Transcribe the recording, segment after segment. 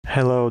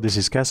Hello, this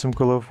is Kasim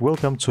Kulov.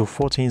 Welcome to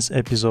 14th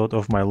episode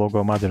of my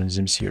logo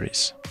Modernism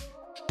series.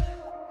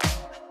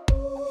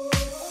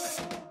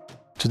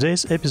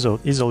 Today's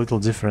episode is a little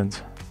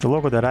different. The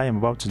logo that I am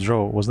about to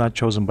draw was not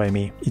chosen by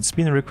me. It's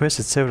been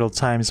requested several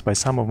times by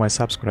some of my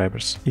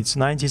subscribers. It's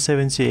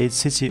 1978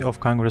 City of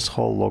Congress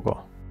Hall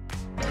logo.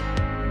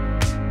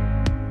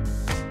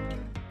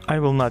 I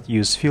will not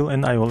use fill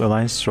and I will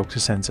align stroke to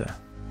center.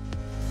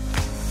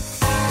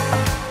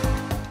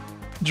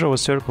 Draw a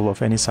circle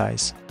of any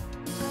size.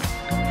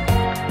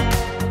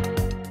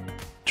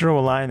 Draw a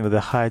line with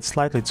a height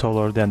slightly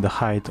taller than the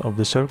height of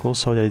the circle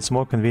so that it's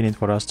more convenient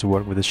for us to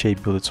work with the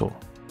shape builder tool.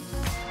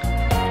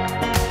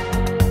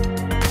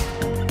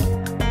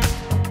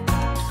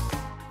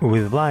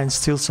 With line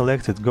still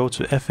selected, go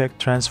to Effect,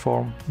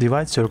 Transform,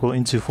 divide circle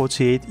into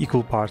 48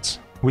 equal parts,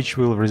 which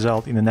will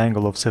result in an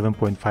angle of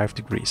 7.5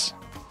 degrees.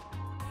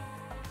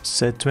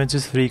 Set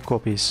 23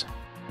 copies.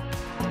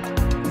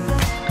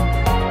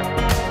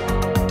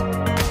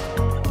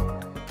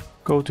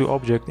 Go to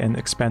Object and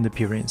Expand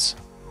Appearance.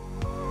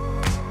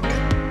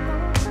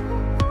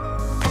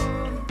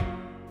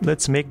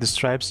 Let's make the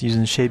stripes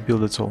using Shape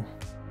Builder tool.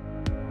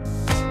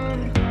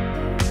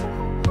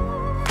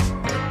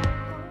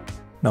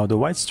 Now the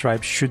white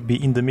stripe should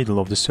be in the middle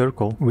of the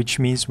circle, which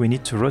means we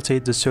need to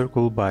rotate the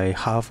circle by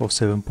half of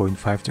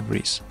 7.5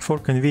 degrees. For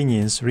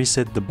convenience,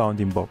 reset the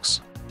bounding box.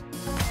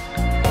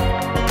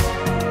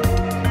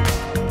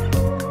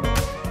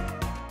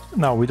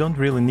 Now we don't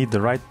really need the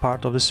right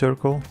part of the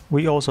circle.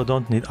 We also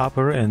don't need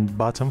upper and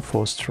bottom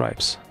for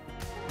stripes.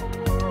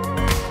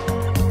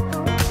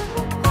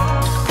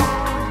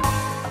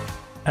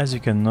 As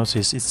you can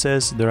notice, it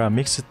says there are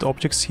mixed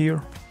objects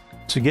here.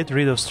 To get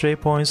rid of stray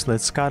points,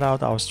 let's cut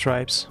out our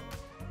stripes,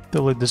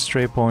 delete the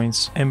stray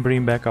points and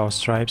bring back our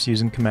stripes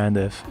using Command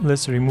F.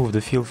 Let's remove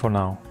the fill for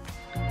now.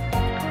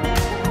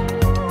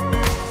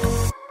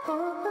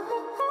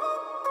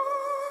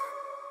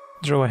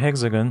 Draw a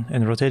hexagon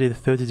and rotate it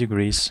 30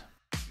 degrees.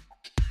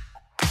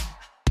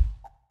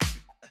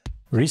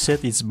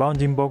 Reset its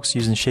bounding box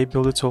using Shape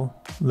Builder tool.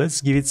 Let's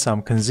give it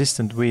some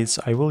consistent widths.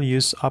 I will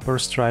use upper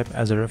stripe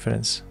as a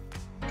reference.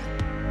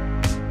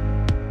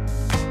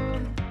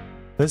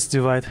 Let's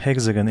divide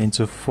hexagon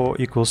into 4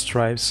 equal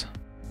stripes.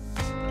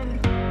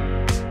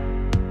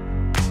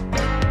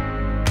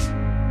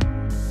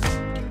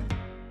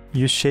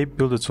 Use Shape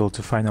Builder tool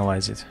to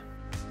finalize it.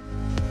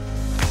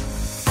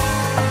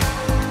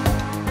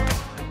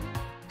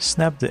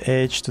 Snap the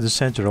edge to the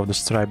center of the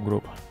stripe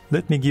group.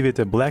 Let me give it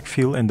a black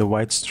fill and a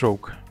white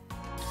stroke.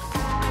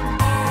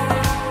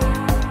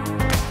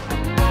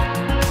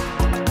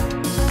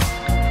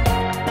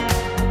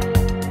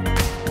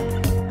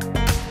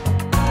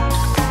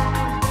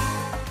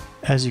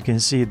 As you can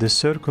see, the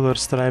circular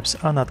stripes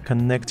are not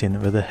connecting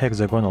with the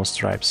hexagonal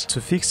stripes.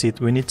 To fix it,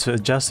 we need to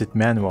adjust it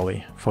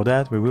manually. For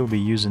that, we will be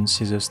using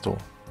Scissors tool.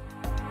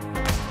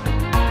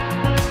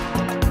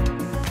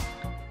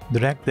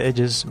 Drag the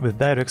edges with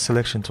Direct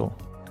Selection tool.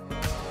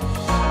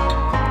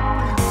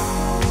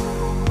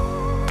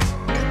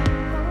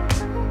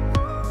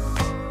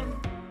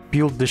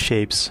 Build the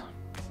shapes.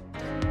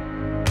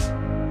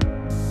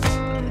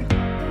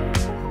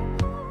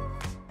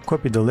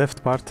 Copy the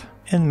left part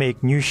and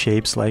make new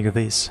shapes like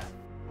this.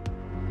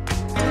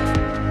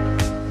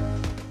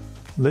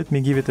 Let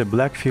me give it a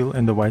black fill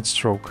and a white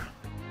stroke.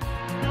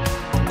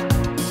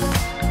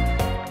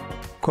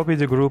 Copy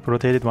the group,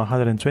 rotate it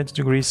 120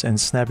 degrees and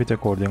snap it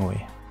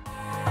accordingly.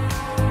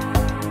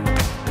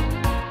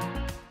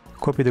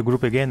 Copy the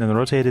group again and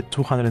rotate it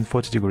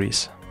 240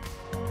 degrees.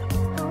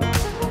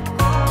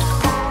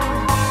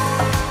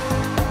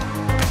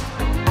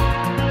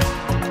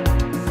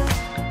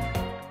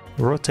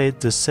 Rotate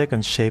the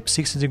second shape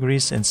 60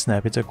 degrees and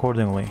snap it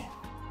accordingly.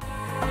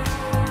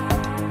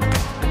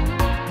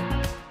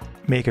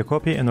 Make a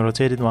copy and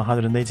rotate it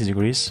 180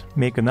 degrees.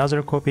 Make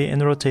another copy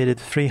and rotate it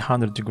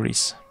 300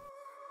 degrees.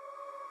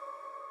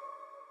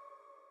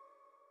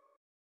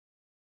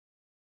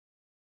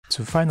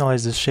 To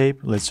finalize the shape,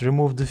 let's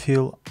remove the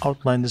fill,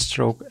 outline the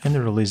stroke and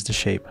release the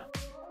shape.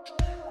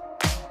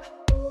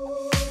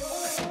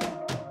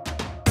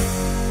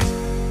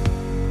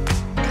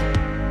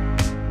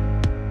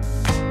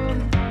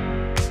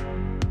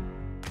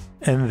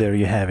 And there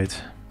you have it.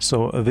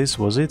 So this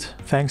was it.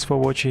 Thanks for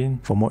watching.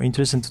 For more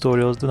interesting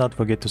tutorials, do not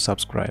forget to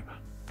subscribe.